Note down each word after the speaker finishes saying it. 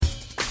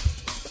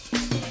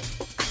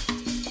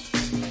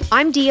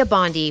I'm Dia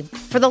Bondi.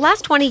 For the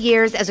last 20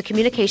 years as a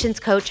communications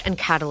coach and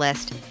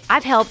catalyst,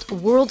 I've helped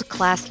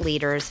world-class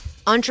leaders,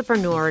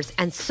 entrepreneurs,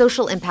 and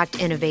social impact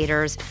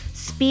innovators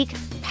speak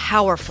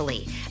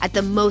powerfully at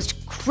the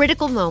most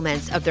critical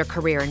moments of their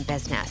career and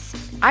business.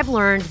 I've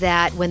learned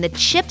that when the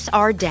chips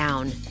are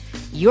down,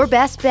 your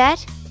best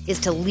bet is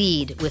to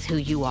lead with who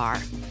you are.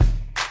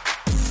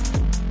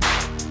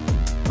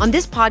 On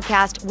this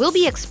podcast, we'll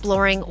be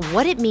exploring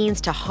what it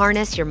means to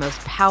harness your most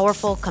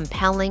powerful,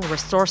 compelling,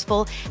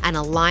 resourceful, and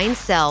aligned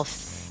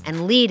self,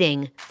 and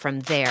leading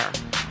from there.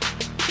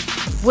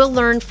 We'll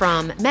learn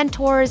from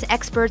mentors,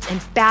 experts,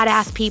 and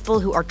badass people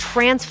who are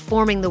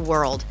transforming the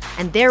world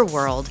and their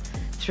world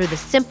through the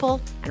simple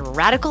and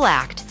radical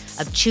act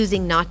of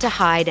choosing not to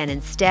hide and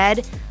instead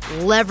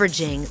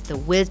leveraging the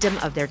wisdom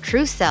of their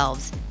true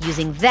selves,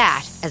 using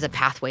that as a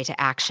pathway to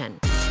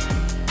action.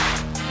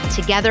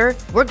 Together,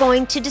 we're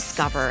going to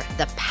discover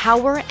the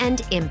power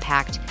and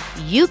impact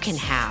you can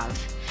have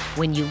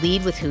when you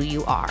lead with who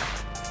you are.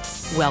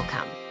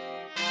 Welcome.